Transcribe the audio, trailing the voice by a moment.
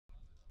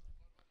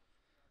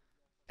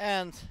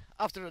And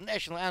after the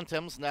national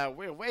anthems, now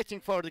we're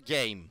waiting for the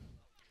game.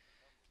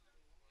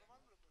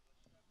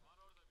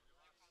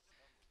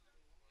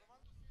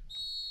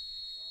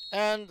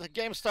 And the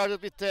game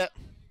started with the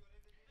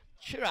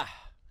Shira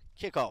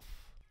kickoff.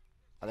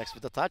 Alex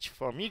with the touch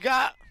for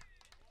Miga.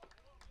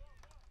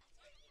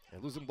 A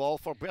losing ball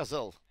for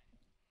Brazil.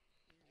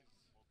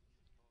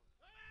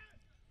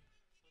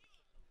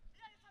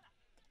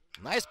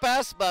 Nice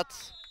pass, but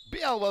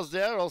Biel was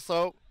there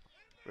also.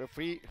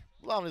 Referee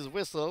blown his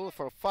whistle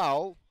for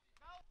foul.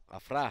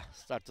 Afra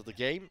started the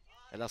game.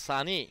 El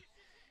Hassani.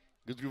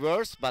 Good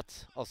reverse,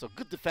 but also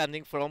good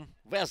defending from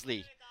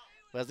Wesley.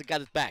 Wesley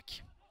got it back.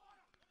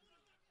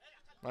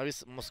 Now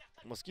it's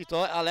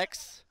Mosquito,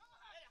 Alex.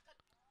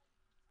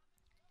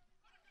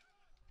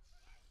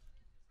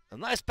 A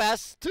nice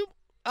pass to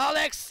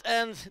Alex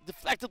and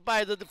deflected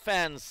by the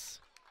defense.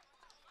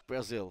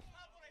 Brazil.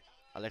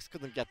 Alex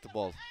couldn't get the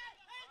ball.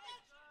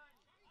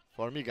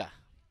 Formiga.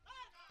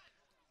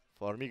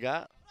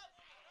 Formiga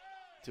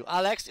to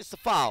Alex, it's a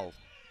foul.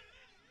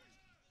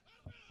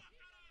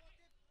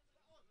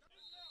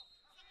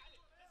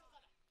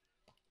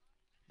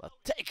 But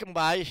taken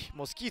by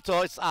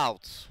Mosquito, it's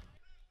out.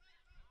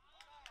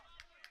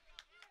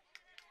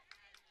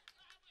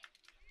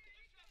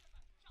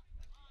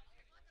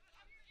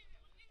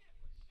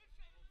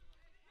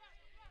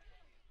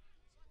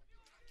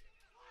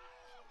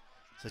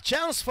 It's a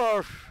chance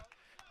for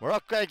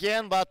Morocco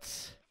again,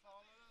 but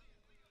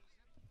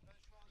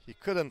he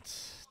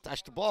couldn't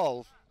touch the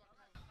ball.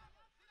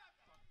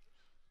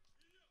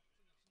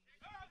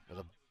 With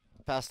a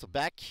pass to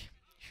back.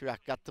 Shirak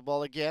got the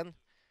ball again.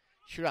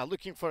 Shirak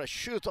looking for a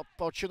shoot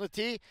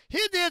opportunity. He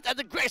did, and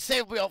a great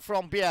save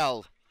from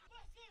Biel.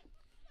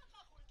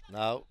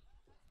 Now,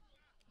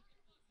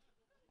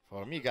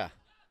 for Miga.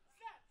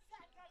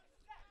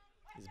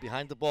 He's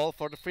behind the ball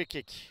for the free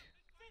kick.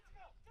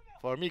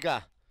 For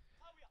Miga.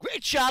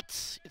 Great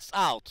shot, it's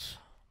out.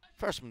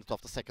 First minute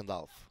of the second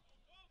half.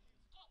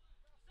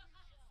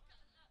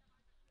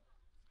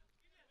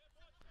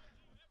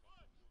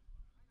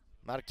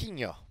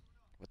 Marquinhos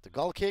with the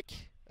goal kick,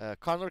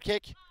 corner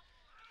kick.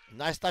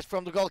 Nice touch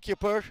from the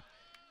goalkeeper.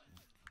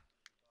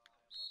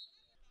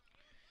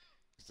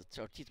 It's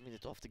the 13th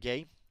minute of the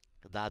game.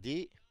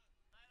 Dadi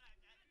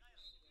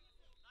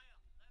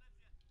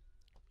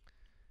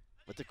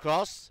with the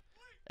cross.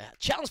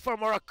 Chance for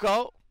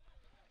Morocco.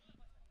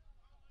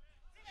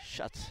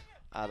 Shot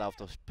out of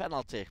the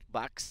penalty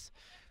box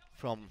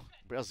from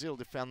Brazil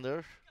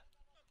defender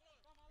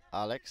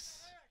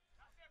Alex.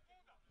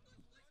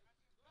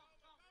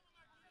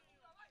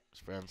 His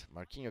friend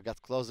Marquinhos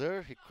got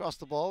closer. He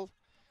crossed the ball.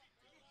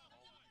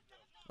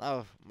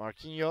 Now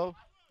Marquinhos.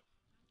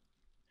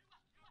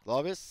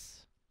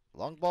 Clovis.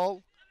 Long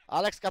ball.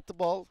 Alex got the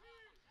ball.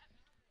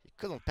 He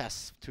couldn't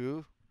pass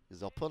to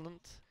his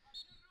opponent.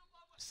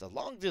 It's a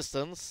long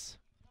distance.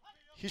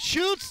 He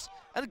shoots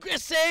and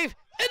great save.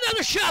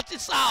 Another shot,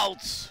 it's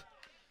out.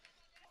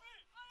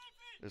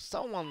 There's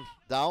someone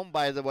down,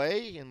 by the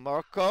way, in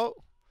Morocco.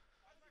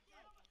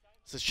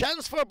 It's a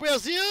chance for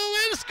Brazil,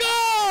 and it's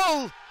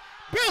goal!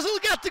 Brazil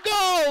got the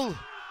goal!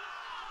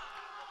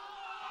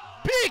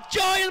 Big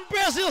joy in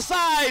Brazil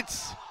side.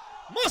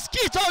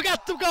 Mosquito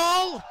got the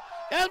goal,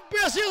 and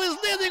Brazil is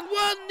leading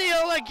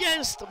 1-0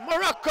 against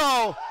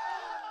Morocco.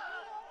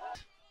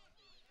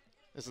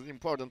 This is an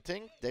important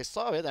thing. They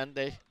saw it and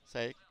they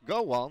say,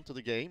 go on to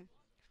the game.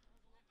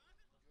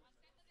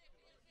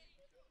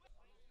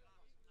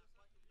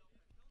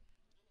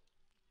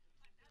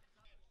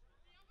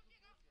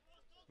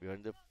 We are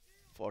in the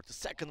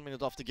 42nd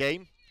minute of the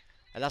game.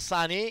 El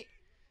Hassani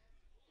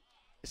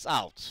is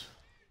out.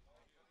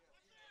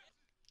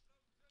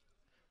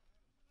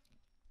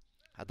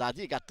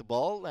 Haddadi got the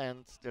ball,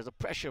 and there's a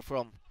pressure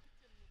from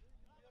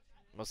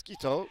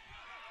Mosquito.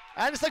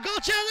 And it's a goal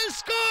chance and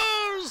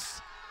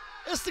scores!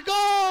 It's the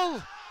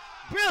goal!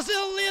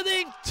 Brazil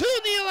leading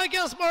 2-0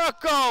 against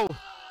Morocco.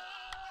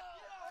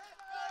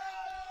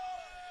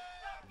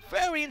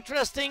 Very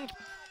interesting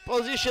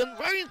position,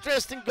 very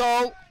interesting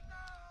goal.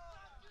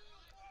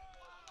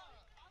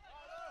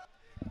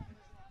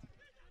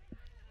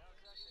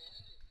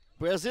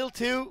 Brazil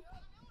 2,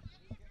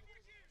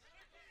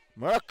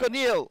 Morocco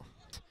 0.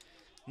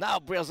 Now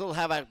Brazil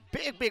have a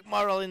big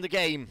moral in the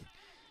game.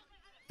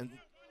 And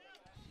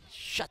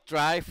shot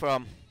try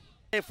from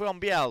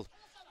Biel.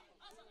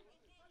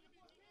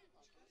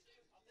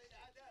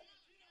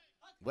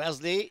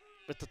 Wesley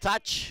with the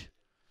touch.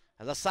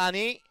 El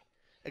Hassani.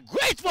 A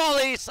great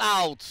volley, it's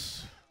out.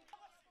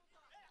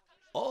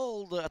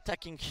 All the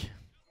attacking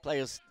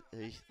players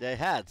they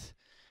had.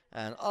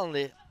 And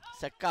only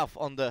Sekaf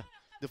on the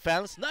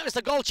defense. Now it's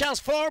a goal chance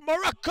for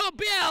Morocco.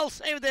 Biel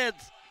saved it.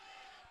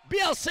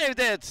 Biel saved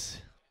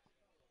it.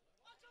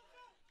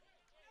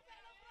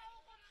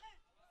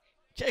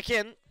 Kick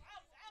in.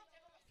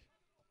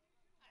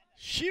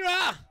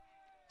 Shira.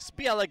 It's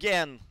Biel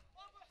again.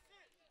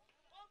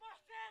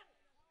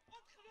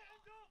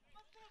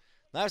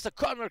 Now it's a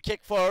corner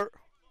kick for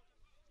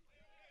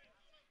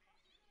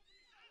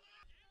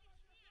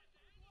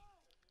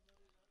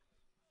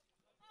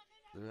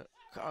The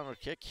corner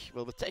kick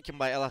will be taken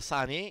by El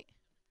Hassani.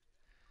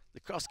 The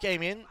cross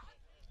came in.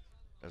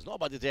 There's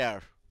nobody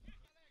there.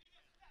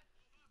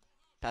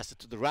 Pass it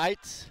to the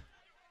right.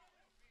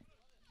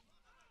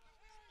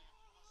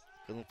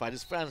 Couldn't find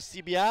his friend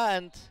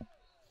Sibia,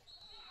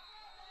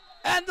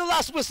 and the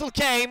last whistle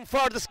came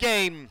for this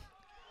game.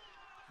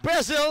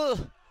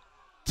 Brazil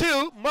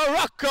 2,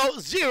 Morocco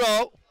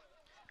 0,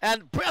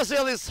 and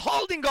Brazil is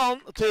holding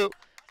on to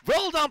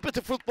World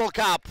Amputee Football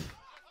Cup.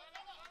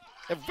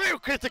 A very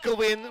critical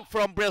win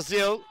from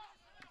Brazil.